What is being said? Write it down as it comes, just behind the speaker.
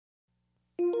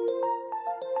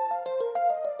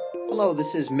Hello,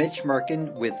 this is Mitch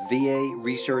Merkin with VA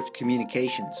Research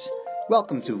Communications.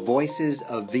 Welcome to Voices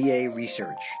of VA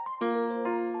Research.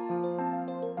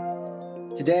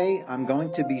 Today, I'm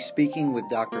going to be speaking with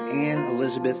Dr. Ann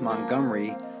Elizabeth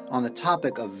Montgomery on the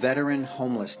topic of veteran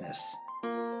homelessness.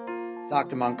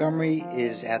 Dr. Montgomery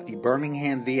is at the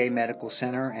Birmingham VA Medical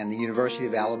Center and the University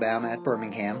of Alabama at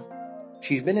Birmingham.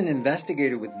 She's been an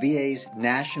investigator with VA's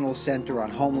National Center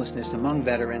on Homelessness Among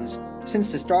Veterans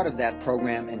since the start of that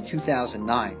program in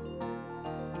 2009.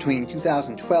 Between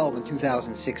 2012 and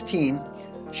 2016,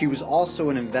 she was also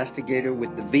an investigator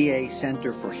with the VA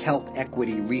Center for Health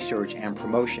Equity Research and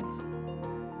Promotion.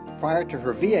 Prior to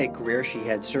her VA career, she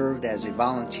had served as a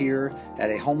volunteer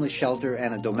at a homeless shelter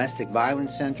and a domestic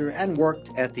violence center and worked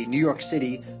at the New York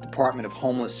City Department of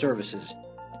Homeless Services.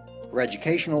 Her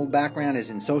educational background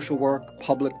is in social work,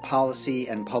 public policy,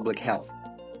 and public health.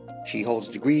 She holds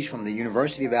degrees from the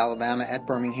University of Alabama at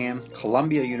Birmingham,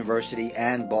 Columbia University,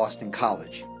 and Boston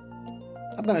College.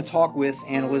 I'm going to talk with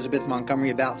Ann Elizabeth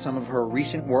Montgomery about some of her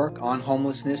recent work on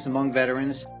homelessness among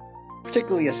veterans,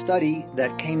 particularly a study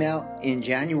that came out in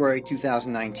January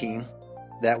 2019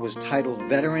 that was titled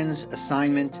Veterans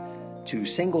Assignment to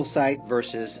Single Site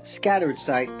versus Scattered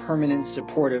Site Permanent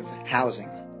Supportive Housing.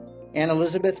 Ann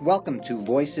Elizabeth, welcome to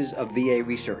Voices of VA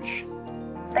Research.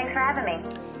 Thanks for having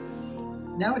me.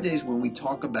 Nowadays, when we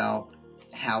talk about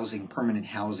housing, permanent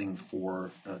housing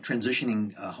for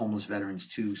transitioning homeless veterans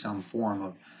to some form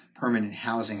of permanent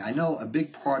housing, I know a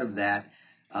big part of that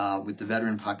with the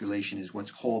veteran population is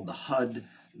what's called the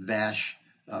HUD-VASH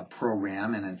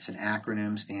program, and it's an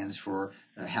acronym, stands for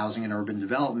Housing and Urban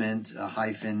Development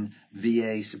hyphen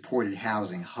VA Supported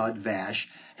Housing, HUD-VASH.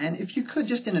 And if you could,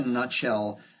 just in a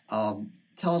nutshell,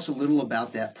 tell us a little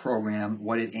about that program,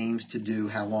 what it aims to do,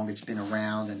 how long it's been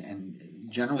around, and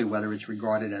generally whether it's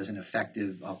regarded as an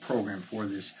effective program for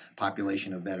this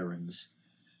population of veterans.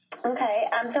 Okay,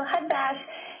 so HUD-VASH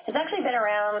has actually been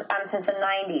around since the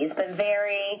 90s, but there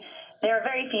were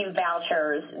very few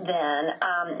vouchers then,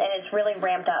 and it's really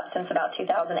ramped up since about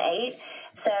 2008.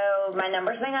 So my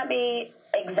numbers may not be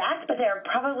exact, but there are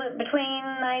probably between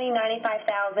 90,000 and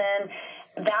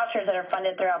 95,000 vouchers that are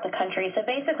funded throughout the country. So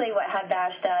basically what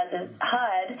HUD-VASH does is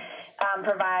HUD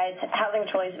provides housing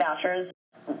choice vouchers,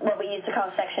 what we used to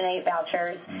call Section 8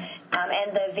 vouchers,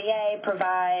 and the VA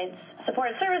provides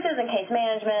supportive services and case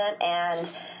management and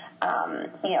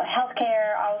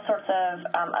healthcare, all sorts of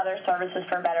other services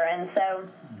for veterans. So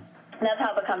that's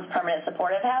how it becomes permanent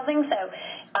supportive housing. So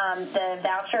the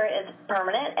voucher is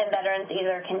permanent, and veterans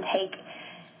either can take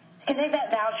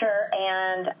that voucher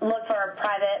and look for a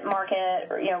private market,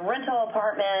 rental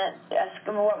apartment,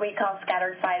 what we call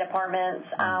scattered site apartments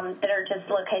that are just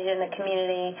located in the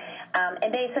community.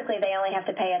 And basically, they only have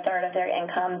to pay a third of their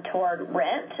income toward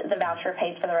rent. The voucher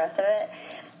pays for the rest of it.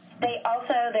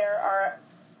 There are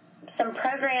some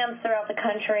programs throughout the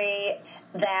country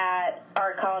that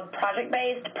are called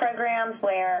project-based programs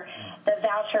where the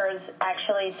vouchers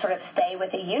actually sort of stay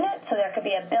with a unit. So there could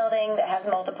be a building that has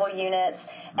multiple units,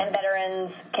 and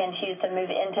veterans can choose to move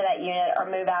into that unit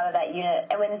or move out of that unit.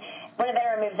 And when a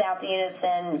veteran moves out, the unit's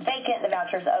then vacant, the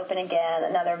voucher's open again,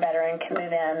 another veteran can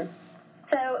move in.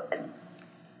 So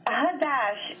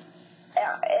HUD-VASH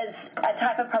is a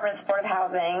type of permanent supportive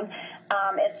housing.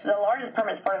 It's the largest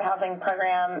permanent supportive housing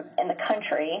program in the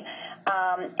country,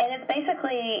 and it's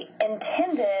basically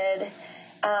intended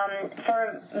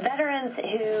for veterans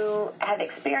who have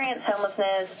experienced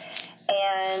homelessness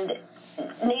and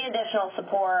need additional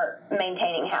support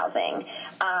maintaining housing.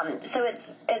 So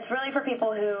it's really for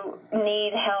people who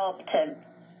need help to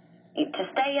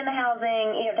stay in the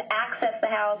housing, to access the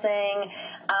housing,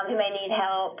 who may need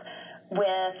help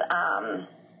with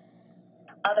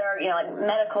other, like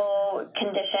medical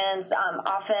conditions.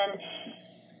 Often,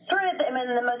 sort of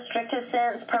in the most strictest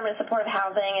sense, permanent supportive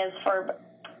housing is for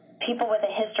people with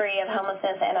a history of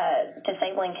homelessness and a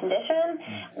disabling condition.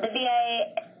 The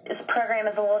VA program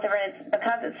is a little different. It's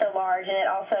because it's so large, and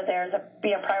there's a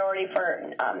priority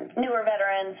for newer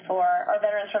veterans, or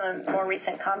veterans from the more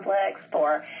recent conflicts,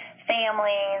 for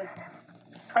families.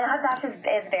 And HUD-VASH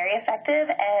is very effective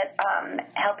at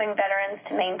helping veterans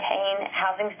to maintain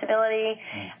housing stability.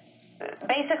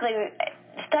 Basically,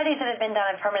 studies that have been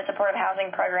done in permanent supportive housing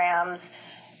programs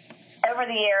over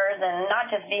the years, and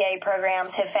not just VA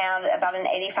programs, have found about an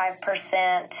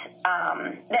 85%,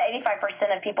 that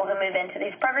 85% of people who move into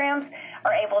these programs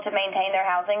are able to maintain their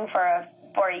housing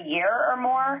for a year or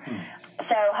more.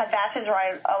 So HUD-VASH is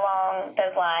right along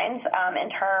those lines in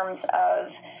terms of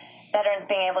veterans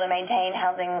being able to maintain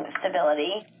housing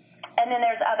stability. And then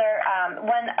there's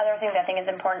one other thing that I think is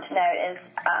important to note is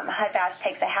HUD-VASH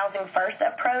takes a housing-first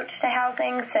approach to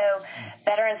housing. So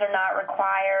veterans are not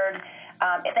required,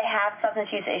 if they have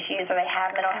substance use issues or they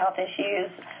have mental health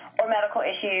issues or medical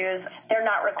issues, they're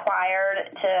not required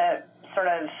to sort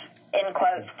of, in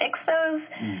quotes, fix those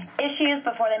issues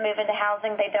before they move into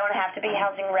housing. They don't have to be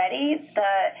housing ready.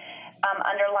 The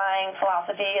underlying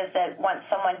philosophy is that once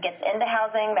someone gets into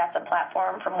housing, that's a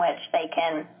platform from which they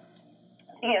can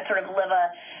sort of live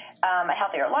a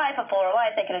healthier life, a fuller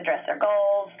life. They can address their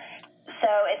goals. So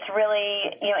it's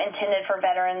really, intended for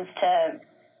veterans to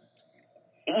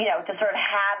sort of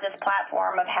have this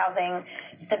platform of housing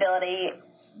stability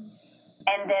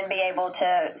and then be able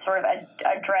to sort of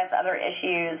address other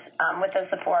issues with the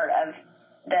support of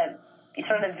the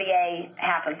sort of the VA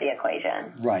half of the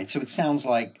equation. Right. So it sounds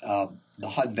like the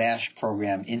HUD-VASH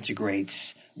program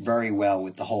integrates very well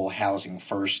with the whole housing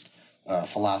first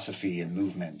philosophy and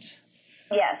movement.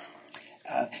 Yes.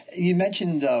 You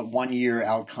mentioned 1-year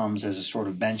outcomes as a sort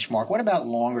of benchmark. What about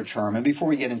longer term? And before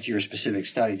we get into your specific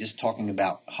study, just talking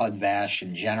about HUD-VASH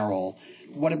in general,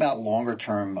 what about longer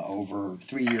term, over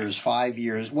 3 years, 5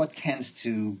 years? What tends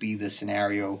to be the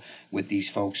scenario with these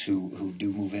folks who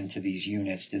do move into these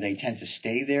units? Do they tend to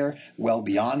stay there well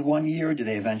beyond 1 year? Do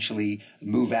they eventually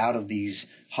move out of these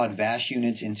HUD-VASH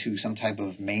units into some type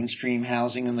of mainstream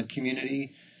housing in the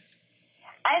community?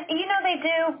 They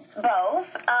do both.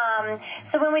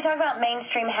 So when we talk about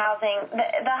mainstream housing,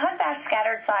 the HUD-VASH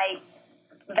scattered site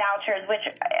vouchers, which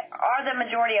are the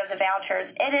majority of the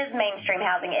vouchers, it is mainstream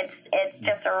housing. It's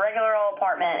just a regular old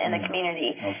apartment in the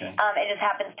community. Okay. It just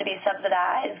happens to be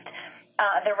subsidized.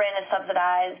 The rent is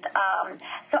subsidized.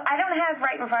 So I don't have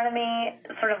right in front of me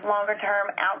sort of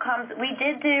longer-term outcomes. We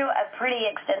did do a pretty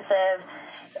extensive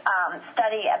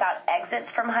study about exits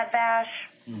from HUD-VASH.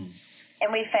 And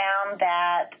we found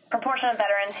that proportion of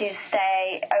veterans who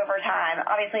stay over time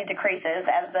obviously decreases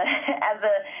as the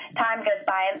time goes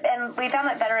by. And we found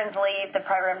that veterans leave the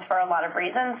programs for a lot of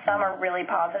reasons. Some are really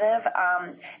positive.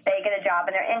 They get a job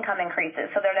and their income increases,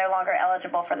 so they're no longer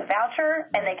eligible for the voucher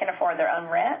and they can afford their own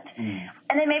rent.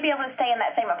 And they may be able to stay in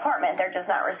that same apartment. They're just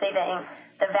not receiving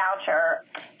the voucher.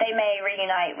 They may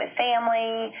reunite with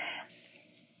family,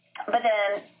 but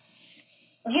then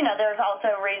there's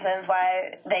also reasons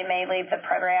why they may leave the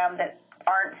program that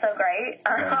aren't so great.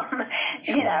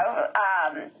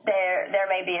 There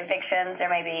may be evictions. There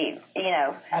may be,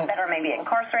 a veteran may be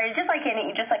incarcerated, just like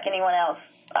anyone else,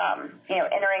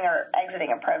 entering or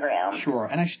exiting a program. Sure.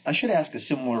 And I should ask a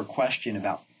similar question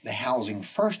about the housing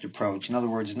first approach. In other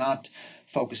words, not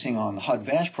focusing on the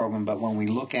HUD-VASH program, but when we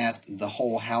look at the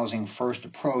whole housing first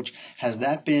approach, has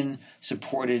that been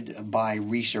supported by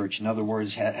research? In other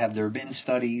words, have there been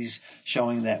studies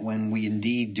showing that when we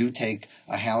indeed do take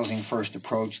a housing first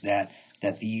approach, that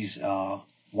these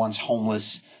once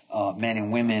homeless men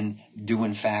and women do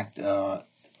in fact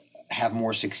have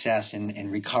more success in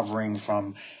recovering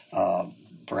from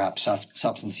perhaps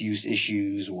substance use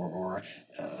issues or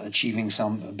achieving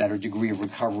some better degree of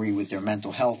recovery with their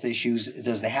mental health issues?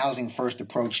 Does the housing first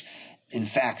approach in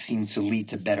fact seem to lead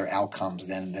to better outcomes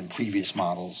than previous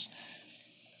models?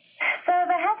 So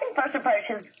the housing first approach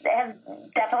has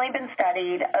definitely been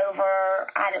studied over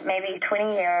maybe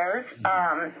 20 years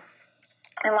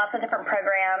in lots of different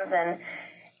programs, and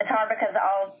it's hard because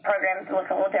all programs look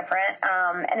a little different.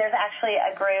 And there's actually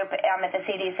a group at the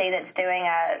CDC that's doing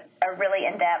a really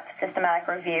in-depth systematic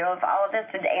review of all of this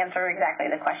to answer exactly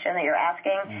the question that you're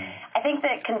asking. I think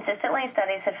that consistently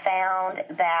studies have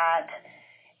found that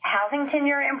housing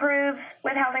tenure improves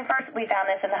with Housing First. We found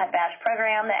this in the HUD-VASH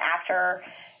program, that after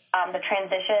the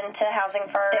transition to Housing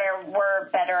First, there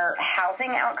were better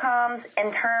housing outcomes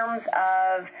in terms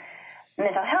of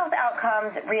mental health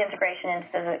outcomes, reintegration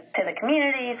into the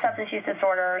community, substance use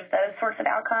disorders, those sorts of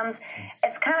outcomes.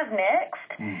 It's kind of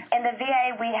mixed. In the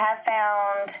VA, we have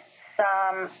found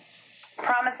some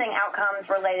promising outcomes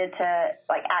related to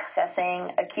like accessing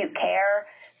acute care,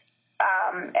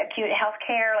 acute health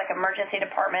care, like emergency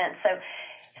departments. So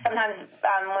sometimes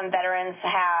when veterans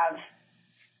have,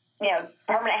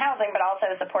 permanent housing, but also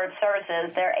supportive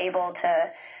services, they're able to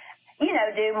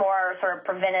do more sort of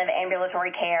preventive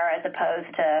ambulatory care as opposed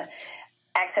to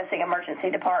accessing emergency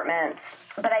departments.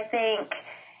 But I think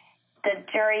the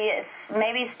jury is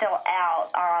maybe still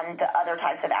out on the other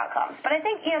types of outcomes. But I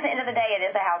think, at the end of the day, it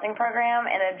is a housing program,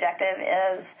 and the objective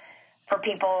is for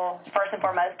people, first and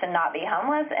foremost, to not be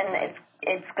homeless, and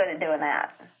it's good at doing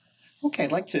that. Okay,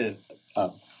 I'd like to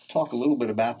talk a little bit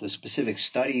about the specific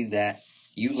study that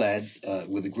you led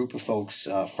with a group of folks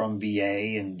from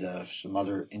VA and some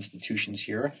other institutions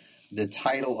here. The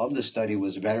title of the study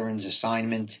was Veterans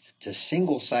Assignment to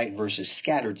Single Site versus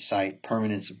Scattered Site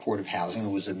Permanent Supportive Housing.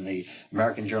 It was in the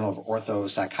American Journal of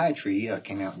Orthopsychiatry,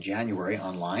 came out in January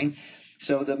online.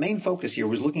 So the main focus here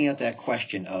was looking at that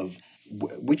question of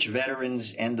which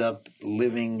veterans end up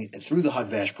living through the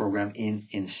HUD-VASH program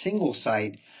in single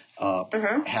site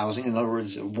housing. In other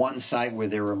words, one site where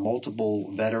there are multiple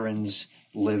veterans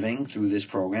living through this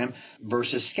program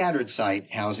versus scattered site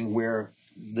housing where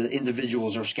the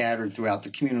individuals are scattered throughout the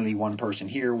community, one person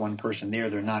here, one person there.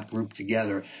 They're not grouped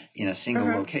together in a single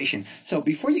location. So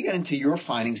before you get into your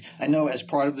findings, I know as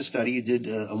part of the study you did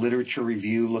a literature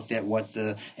review, looked at what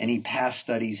any past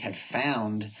studies had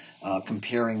found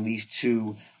comparing these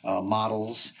two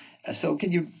models. So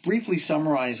can you briefly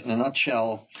summarize in a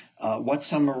nutshell what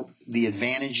some of the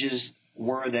advantages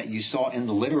were that you saw in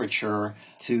the literature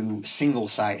to single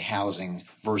site housing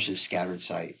versus scattered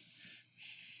site?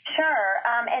 Sure,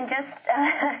 and just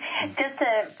to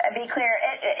be clear,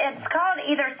 it's called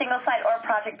either single site or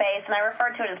project based, and I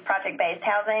referred to it as project based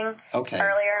housing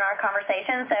earlier in our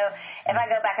conversation. So if I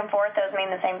go back and forth, those mean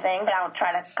the same thing, but I'll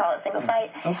try to call it single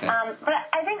site. But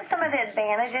I think some of the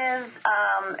advantages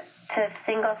to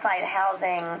single site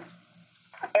housing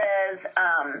is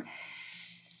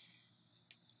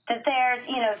that there's,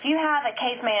 if you have a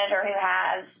case manager who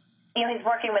has, he's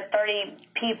working with 30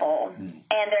 people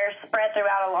and they're spread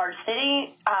throughout a large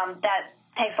city, that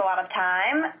takes a lot of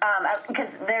time because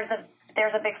there's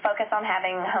a big focus on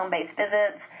having home-based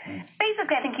visits.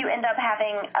 Basically, I think you end up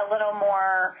having a little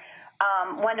more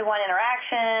one-to-one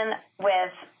interaction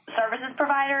with services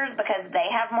providers because they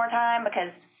have more time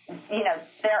because,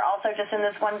 they're also just in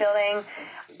this one building.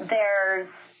 There's,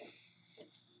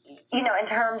 in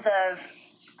terms of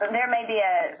there may be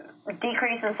a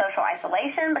decrease in social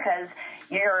isolation because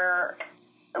you're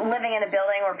living in a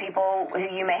building where people who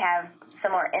you may have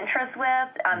similar interests with,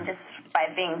 just by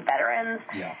being veterans.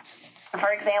 Yeah.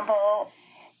 For example,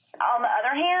 on the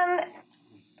other hand,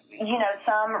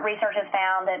 some research has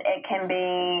found that it can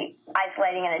be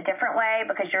isolating in a different way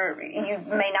because you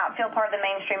may not feel part of the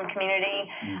mainstream community.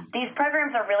 These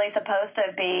programs are really supposed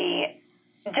to be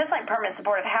just like permanent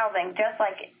supportive housing, just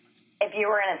like if you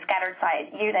were in a scattered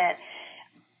site unit,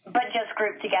 but just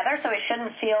grouped together. So it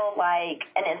shouldn't feel like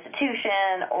an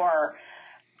institution or,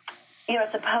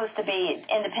 it's supposed to be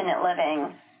independent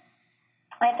living.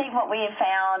 I think what we have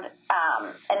found,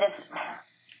 and this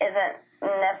isn't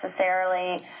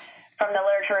necessarily from the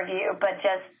literature review, but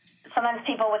just sometimes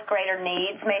people with greater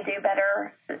needs may do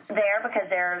better there because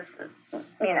there's,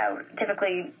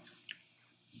 typically,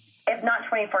 if not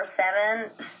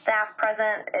 24/7 staff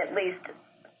present, at least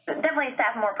definitely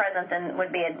staff more present than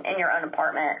would be in your own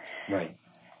apartment. Right.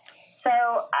 So,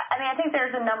 I think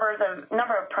there's a number of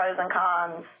pros and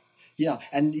cons. Yeah,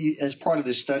 and as part of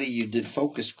this study, you did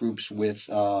focus groups with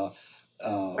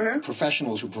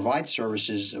professionals who provide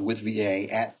services with VA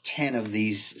at 10 of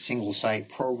these single-site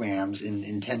programs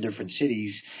in 10 different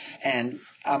cities. And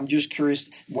I'm just curious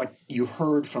what you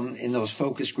heard in those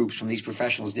focus groups from these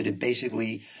professionals. Did it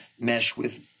basically mesh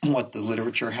with what the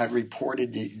literature had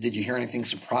reported? Did you hear anything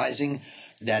surprising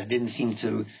that didn't seem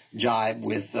to jibe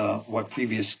with what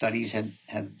previous studies had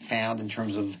found in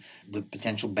terms of the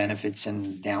potential benefits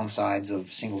and downsides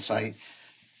of single site?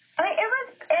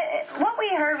 What we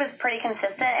heard was pretty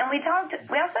consistent, and we also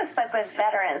spoke with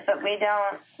veterans, but we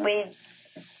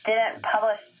didn't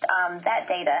publish that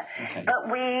data. Okay. But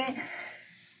we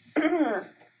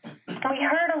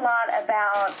heard a lot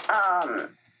about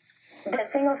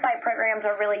that single site programs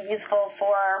are really useful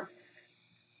for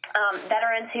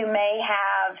veterans who may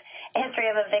have a history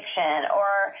of eviction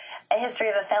or a history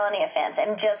of a felony offense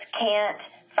and just can't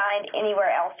find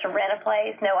anywhere else to rent a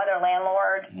place. No other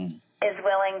landlord is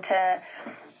willing to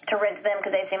rent to them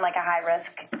because they seem like a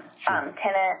high-risk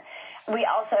tenant. We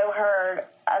also heard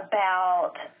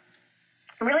about,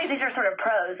 really these are sort of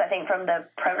pros, I think, from the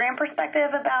program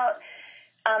perspective about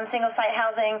single-site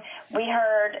housing. We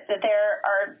heard that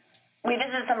we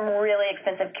visited some really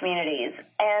expensive communities,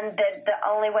 and that the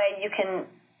only way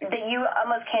that you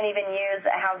almost can't even use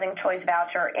a housing choice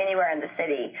voucher anywhere in the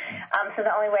city. So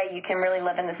the only way you can really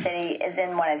live in the city is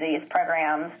in one of these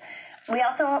programs. We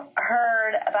also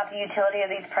heard about the utility of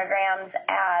these programs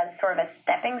as sort of a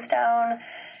stepping stone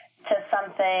to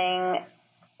something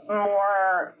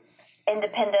more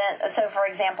independent. So, for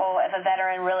example, if a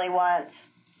veteran really wants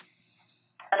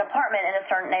an apartment in a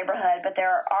certain neighborhood, but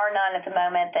there are none at the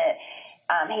moment that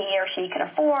he or she can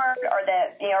afford or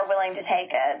that are willing to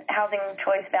take a housing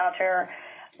choice voucher,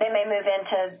 they may move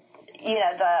into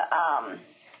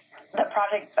the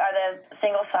project or the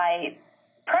single site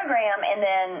program and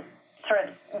then sort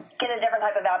of get a different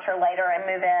type of voucher later and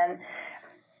move in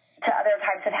to other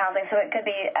types of housing. So it could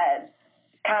be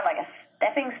kind of like a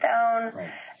stepping stone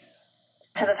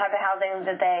to the type of housing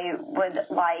that they would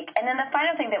like. And then the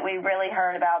final thing that we really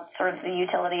heard about sort of the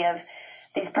utility of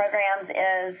these programs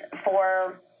is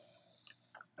for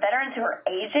veterans who are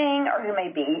aging or who may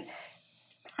be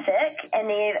sick and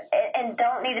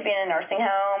don't need to be in a nursing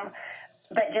home,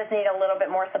 but just need a little bit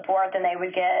more support than they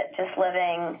would get just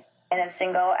living in a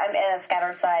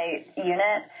scattered site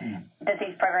unit, that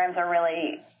these programs are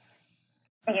really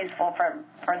useful for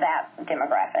that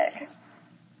demographic.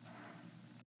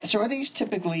 So are these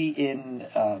typically in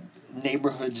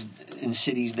neighborhoods in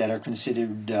cities that are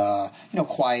considered,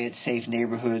 quiet, safe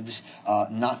neighborhoods,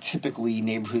 not typically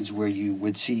neighborhoods where you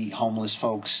would see homeless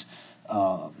folks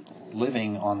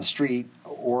living on the street,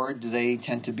 or do they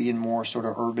tend to be in more sort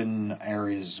of urban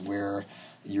areas where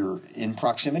you're in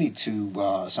proximity to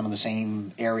some of the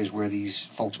same areas where these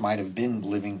folks might have been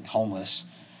living homeless?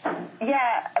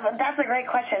 Yeah, that's a great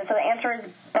question. So the answer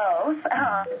is both.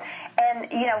 And,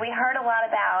 we heard a lot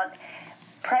about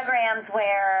programs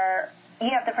where,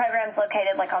 if the program's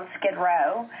located like on Skid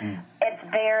Row, it's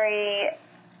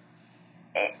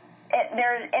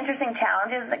there's interesting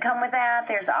challenges that come with that.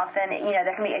 There's often,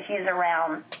 there can be issues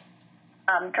around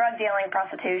drug dealing,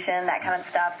 prostitution, that kind of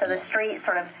stuff. So the street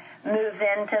sort of moves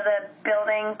into the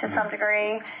building to some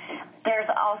degree. There's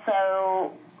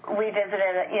also, we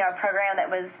visited, a program that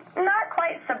was not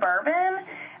quite suburban,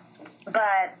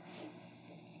 but,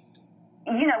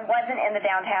 wasn't in the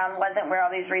downtown, wasn't where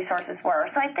all these resources were.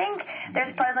 So I think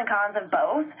there's pros and cons of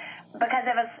both, because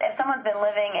if someone's been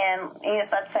living in,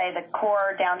 let's say the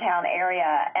core downtown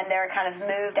area, and they're kind of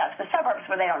moved out to the suburbs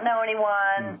where they don't know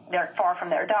anyone, they're far from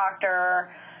their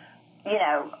doctor,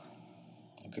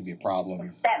 it could be a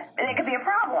problem. It could be a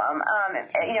problem,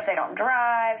 if they don't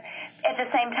drive. At the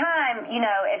same time,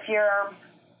 if you're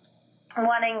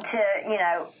wanting to,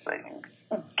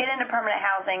 get into permanent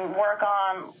housing, work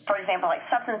on, for example, like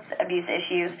substance abuse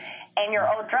issues, and your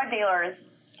old drug dealer is,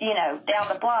 down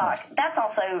the block, that's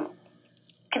also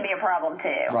can be a problem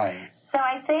too. Right. So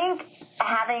I think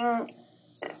having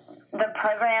the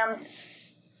programs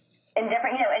in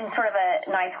different, in sort of a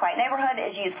nice, quiet neighborhood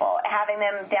is useful. Having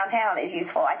them downtown is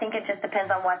useful. I think it just depends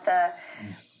on what the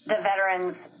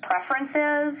veterans' preference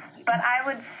is. But I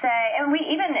would say, and we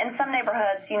even in some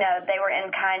neighborhoods, they were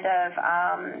in kind of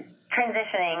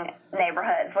transitioning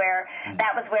neighborhoods where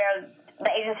that was where the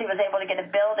agency was able to get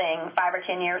a building 5 or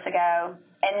 10 years ago,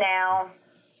 and now,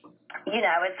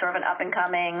 it's sort of an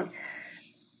up-and-coming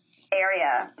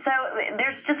area. So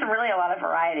there's just really a lot of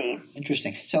variety.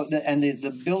 Interesting. So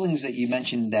the buildings that you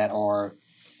mentioned that are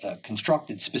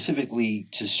constructed specifically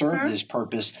to serve this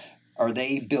purpose, are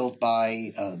they built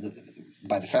by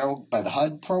the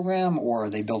HUD program, or are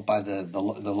they built by the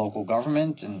local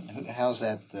government? And how's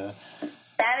that?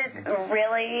 That is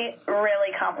really,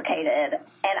 really complicated,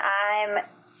 and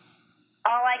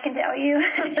all I can tell you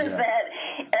is that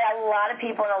a lot of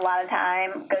people and a lot of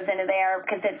time goes into there,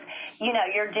 because it's,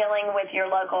 you're dealing with your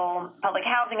local public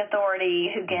housing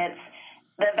authority who gets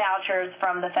the vouchers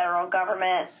from the federal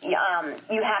government. You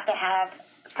have to have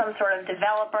some sort of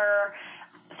developer.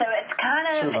 So it's kind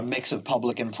of sort of a mix of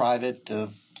public and private.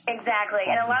 Exactly.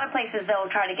 And a lot of places they'll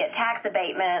try to get tax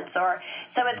abatements, so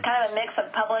it's kind of a mix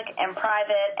of public and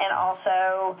private, and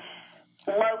also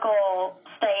local,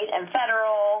 state, and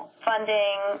federal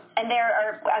funding.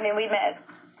 And we met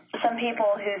some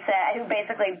people who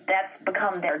basically that's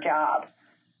become their job.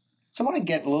 So I want to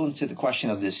get a little into the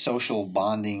question of this social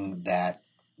bonding that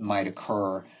might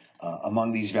occur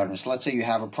among these veterans. So let's say you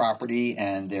have a property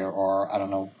and there are, I don't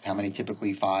know how many,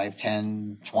 typically 5,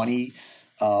 10, 20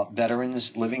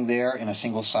 veterans living there in a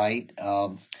single site,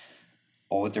 all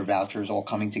with their vouchers, all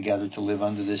coming together to live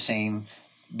under the same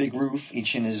big roof,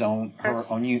 each in her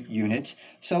own unit.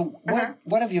 So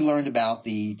what have you learned about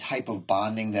the type of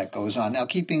bonding that goes on? Now,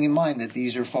 keeping in mind that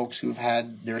these are folks who've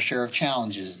had their share of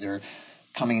challenges. They're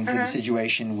coming into the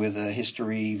situation with a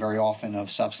history very often of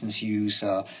substance use,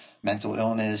 mental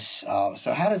illness.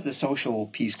 So how does the social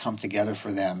piece come together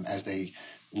for them as they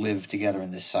live together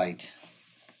in this site?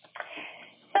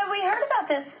 So we heard about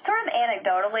this sort of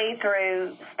anecdotally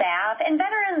through staff, and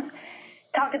veterans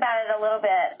talked about it a little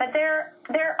bit, but there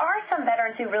are some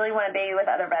veterans who really want to be with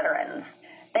other veterans.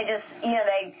 They just,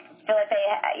 they feel like they,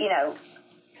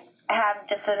 have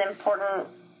just an important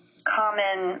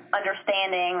common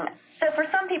understanding. So for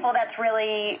some people, that's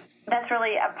really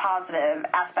a positive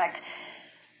aspect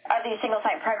of these single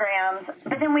site programs.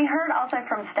 But then we heard also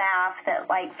from staff that,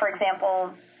 like, for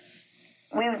example,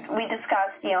 we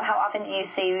discussed, how often do you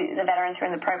see the veterans who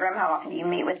are in the program? How often do you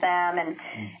meet with them? And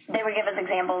they would give us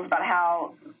examples about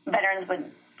how veterans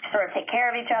would sort of take care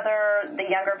of each other. The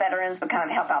younger veterans would kind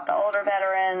of help out the older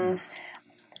veterans.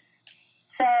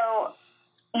 So,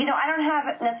 I don't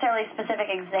have necessarily specific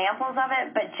examples of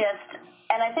it, but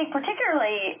and I think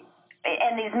particularly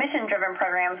in these mission-driven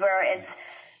programs where it's,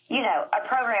 a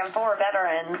program for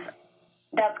veterans,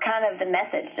 that's kind of the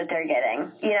message that they're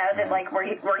getting, that like, we're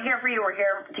here for you, we're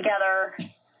here together.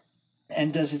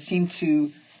 And does it seem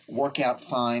to work out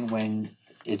fine when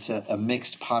it's a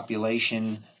mixed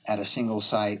population at a single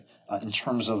site in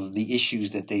terms of the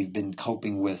issues that they've been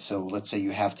coping with? So let's say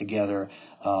you have together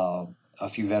a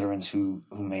few veterans who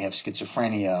may have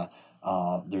schizophrenia.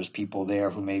 There's people there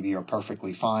who maybe are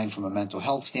perfectly fine from a mental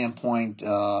health standpoint,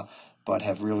 but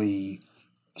have really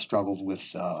struggled with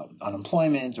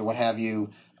unemployment or what have you.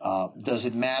 Does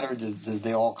it matter? Do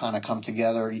they all kind of come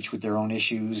together, each with their own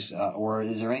issues? Or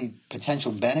is there any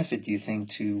potential benefit, do you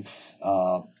think, to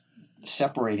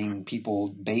separating people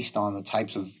based on the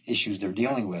types of issues they're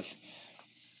dealing with?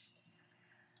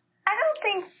 I don't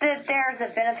think that there's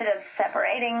a benefit of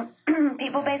separating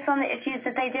people based on the issues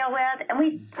that they deal with. And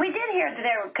we did hear that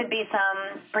there could be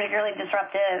some particularly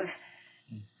disruptive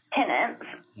tenants.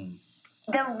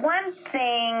 The one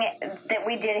thing that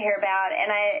we did hear about,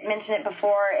 and I mentioned it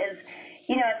before, is,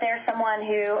 if there's someone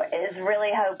who is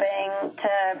really hoping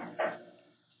to,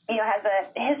 has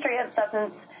a history of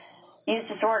substance use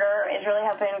disorder, is really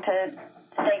hoping to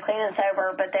stay clean and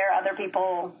sober, but there are other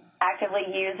people actively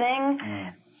using,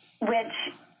 which,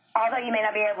 although you may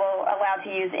not be allowed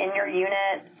to use in your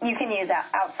unit, you can use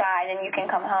outside and you can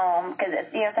come home because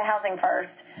it's a housing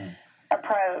first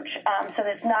approach. So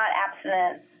it's not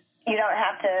abstinent. You don't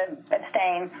have to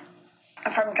abstain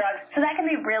from drugs. So that can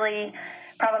be really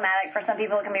problematic for some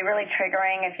people. It can be really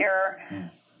triggering if you're,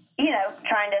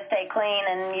 trying to stay clean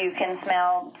and you can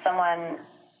smell someone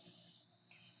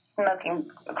smoking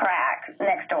crack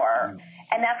next door.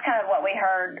 And that's kind of what we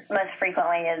heard most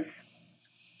frequently is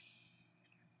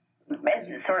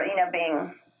sort of,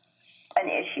 being an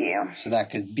issue. So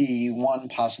that could be one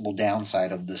possible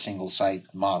downside of the single site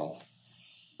model.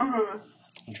 Mm-hmm.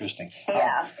 Interesting.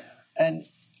 Yeah. And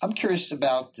I'm curious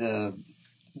about the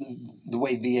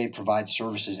way VA provides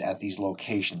services at these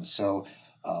locations. So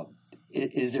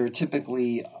is there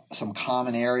typically some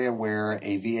common area where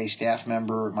a VA staff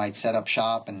member might set up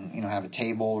shop and, have a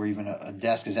table or even a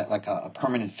desk? Is that like a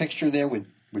permanent fixture there? Would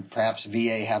perhaps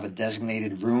VA have a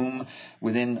designated room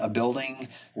within a building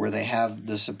where they have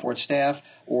the support staff?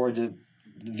 Or do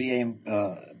the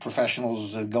VA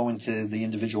professionals go into the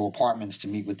individual apartments to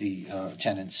meet with the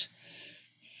tenants?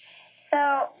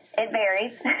 So it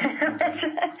varies.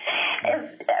 Is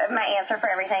my answer for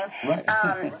everything. Right.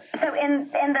 So in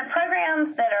the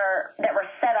programs that were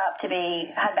set up to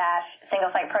be HUD-VASH single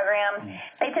site programs,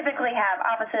 they typically have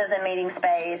offices and meeting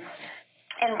space.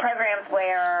 In programs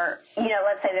where,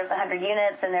 let's say there's 100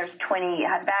 units and there's 20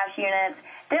 HUD-VASH units,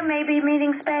 there may be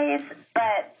meeting space,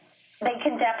 but they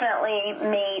can definitely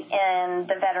meet in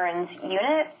the veterans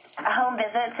unit. Home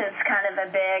visits is kind of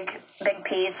a big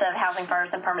piece of Housing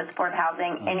First and permanent supportive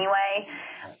housing anyway.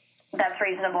 That's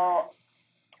reasonable.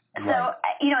 Right. So,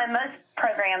 in most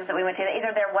programs that we went to,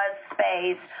 either there was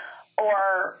space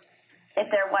or if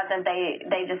there wasn't,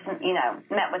 they just,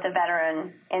 met with the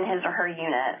veteran in his or her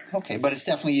unit. Okay, but it's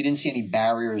definitely, you didn't see any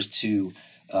barriers to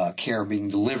care being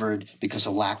delivered because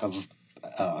of lack of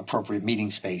appropriate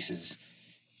meeting spaces.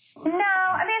 No,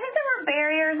 I think there were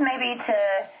barriers maybe to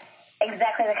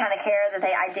exactly the kind of care that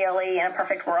they ideally in a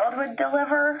perfect world would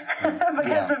deliver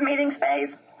because of meeting space.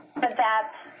 But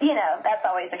that's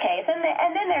always the case. And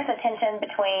then there's a tension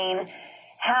between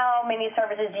how many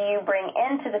services do you bring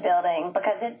into the building,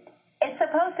 because it's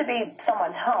supposed to be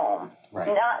someone's home, right.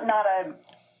 not a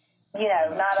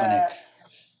a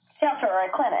shelter or a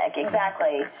clinic,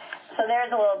 exactly. So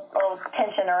there's a little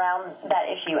tension around that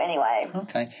issue anyway.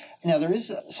 Okay. Now, there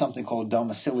is something called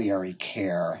domiciliary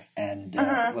care, and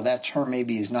that term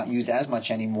maybe is not used as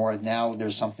much anymore. Now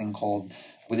there's something called,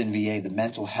 within VA, the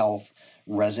mental health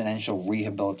residential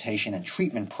rehabilitation and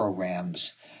treatment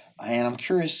programs. And I'm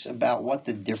curious about what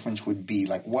the difference would be.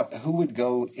 Like, who would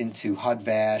go into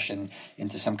HUD-VASH and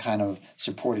into some kind of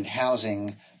supported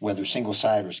housing, whether single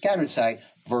site or scattered site,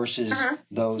 versus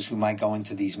those who might go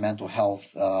into these mental health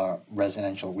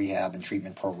residential rehab and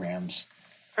treatment programs?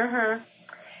 So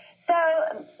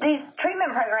these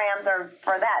treatment programs are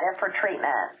for that. They're for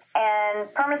treatment.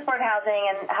 And permanent supported housing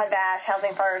and HUD-VASH,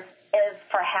 Housing First, is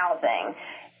for housing.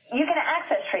 You can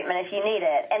access treatment if you need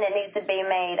it, and it needs to be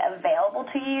made available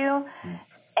to you,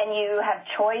 and you have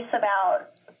choice about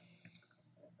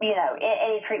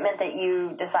any treatment that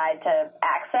you decide to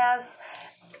access.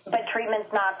 But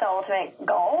treatment's not the ultimate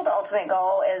goal. The ultimate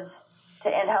goal is to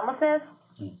end homelessness.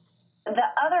 The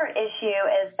other issue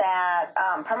is that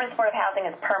permanent supportive housing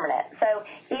is permanent. So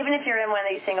even if you're in one of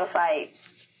these single-site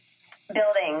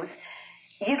buildings,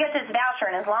 you get this voucher,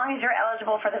 and as long as you're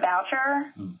eligible for the voucher,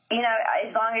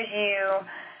 as long as you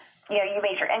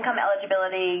meet your income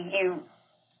eligibility, you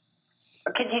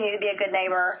continue to be a good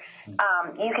neighbor,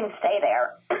 you can stay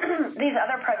there. These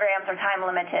other programs are time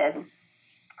limited.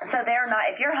 So they're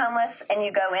not, if you're homeless and you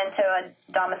go into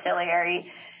a domiciliary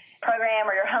program,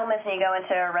 or you're homeless and you go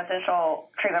into a residential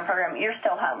treatment program, you're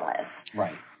still homeless.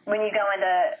 Right. When you go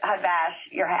into HUD-VASH,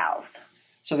 you're housed.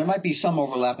 So there might be some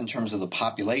overlap in terms of the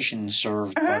population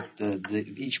served, but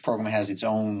each program has its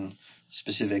own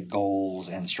specific goals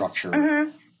and structure.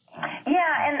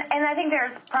 Yeah, and I think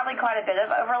there's probably quite a bit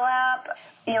of overlap.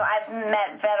 I've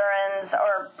met veterans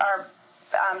or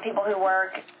people who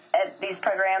work at these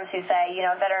programs who say,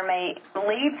 a veteran may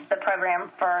leave the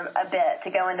program for a bit to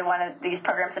go into one of these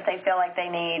programs if they feel like they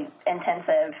need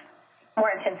more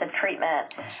intensive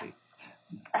treatment. I see.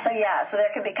 So there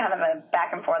could be kind of a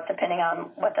back and forth depending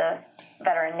on what the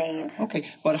veteran needs. Okay,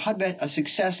 but a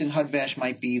success in HUD-VASH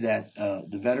might be that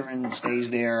the veteran stays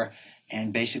there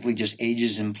and basically just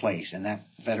ages in place, and that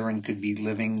veteran could be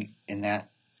living in that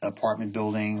apartment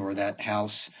building or that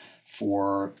house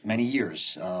for many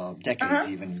years, decades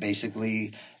even,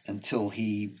 basically until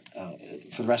he,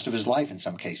 for the rest of his life in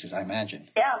some cases, I imagine.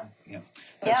 Yeah.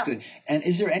 That's good. And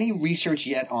is there any research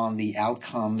yet on the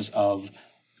outcomes of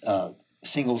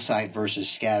single site versus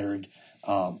scattered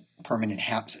site permanent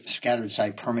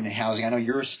housing? I know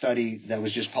your study that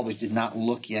was just published did not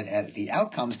look yet at the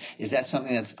outcomes. Is that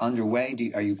something that's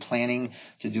underway? Are you planning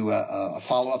to do a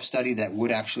follow-up study that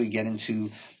would actually get into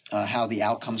how the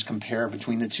outcomes compare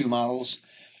between the two models?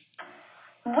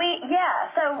 We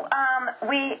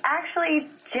actually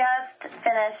just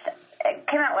finished, it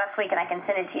came out last week and I can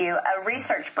send it to you, a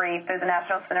research brief through the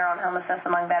National Center on Homelessness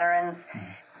Among Veterans.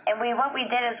 And what we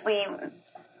did is we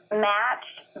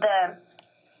matched the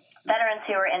veterans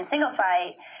who were in single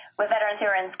site with veterans who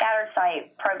are in scattered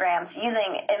site programs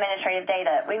using administrative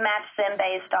data. We matched them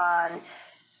based on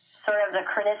sort of the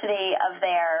chronicity of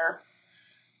their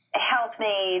health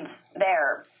needs,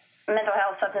 their mental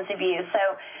health, substance abuse.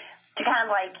 So to kind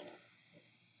of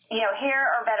here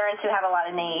are veterans who have a lot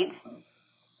of needs.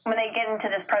 When they get into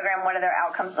this program, what do their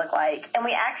outcomes look like? And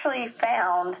we actually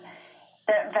found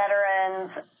that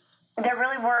there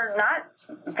really were not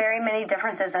very many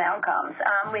differences in outcomes.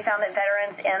 We found that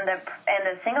veterans in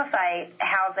the single site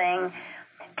housing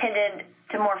tended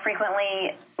to more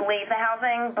frequently leave the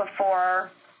housing before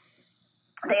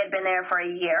they had been there for a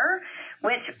year,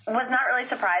 which was not really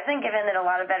surprising given that a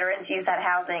lot of veterans use that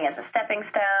housing as a stepping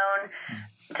stone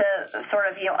to sort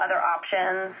of other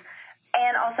options,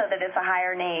 and also that it's a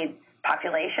higher need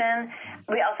population.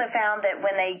 We also found that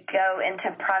when they go into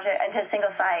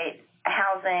single site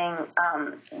housing,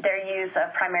 their use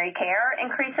of primary care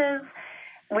increases,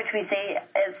 which we see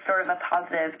as sort of a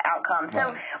positive outcome.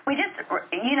 Right. So we just,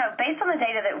 based on the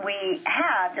data that we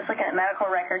have, just looking at medical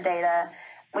record data,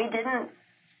 we didn't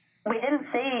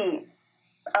see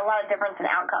a lot of difference in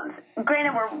outcomes.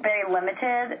 Granted, we're very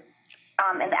limited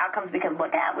in the outcomes we could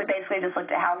look at. We basically just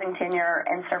looked at housing tenure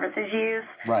and services use.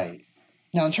 Right.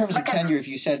 Now, in terms of tenure, if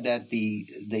you said that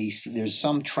there's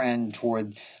some trend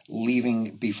toward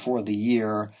leaving before the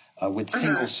year with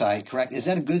single site, correct? Is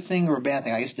that a good thing or a bad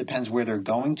thing? I guess it depends where they're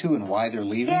going to and why they're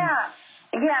leaving. Yeah,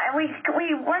 and we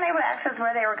weren't able to access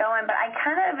where they were going, but I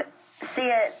kind of see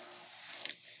it.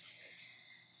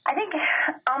 I think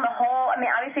on the whole,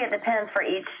 obviously it depends for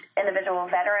each individual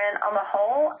veteran. On the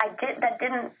whole, that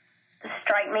didn't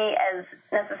strike me as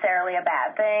necessarily a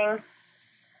bad thing.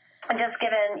 Just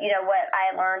given, what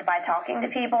I learned by talking to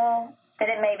people, that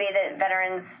it may be that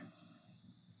veterans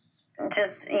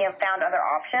just, found other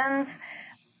options.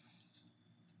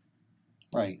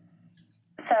 Right.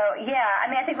 So,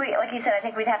 I think like you said, I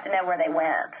think we'd have to know where they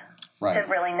went to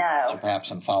really know. So perhaps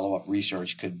some follow-up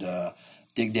research could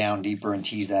dig down deeper and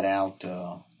tease that out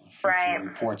for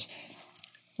reports.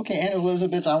 Okay, Ann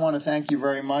Elizabeth, I want to thank you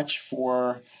very much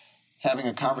for having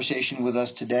a conversation with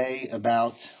us today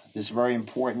about this very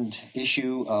important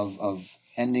issue of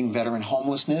ending veteran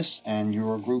homelessness and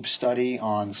your group study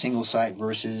on single site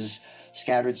versus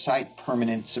scattered site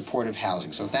permanent supportive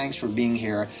housing. So thanks for being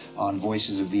here on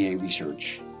Voices of VA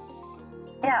Research.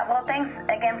 Yeah, well, thanks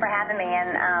again for having me,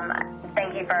 and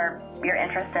thank you for your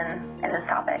interest in this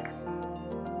topic.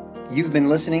 You've been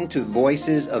listening to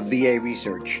Voices of VA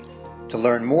Research. To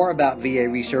learn more about VA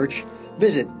research,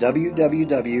 visit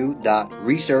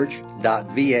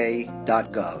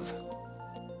www.research.va.gov.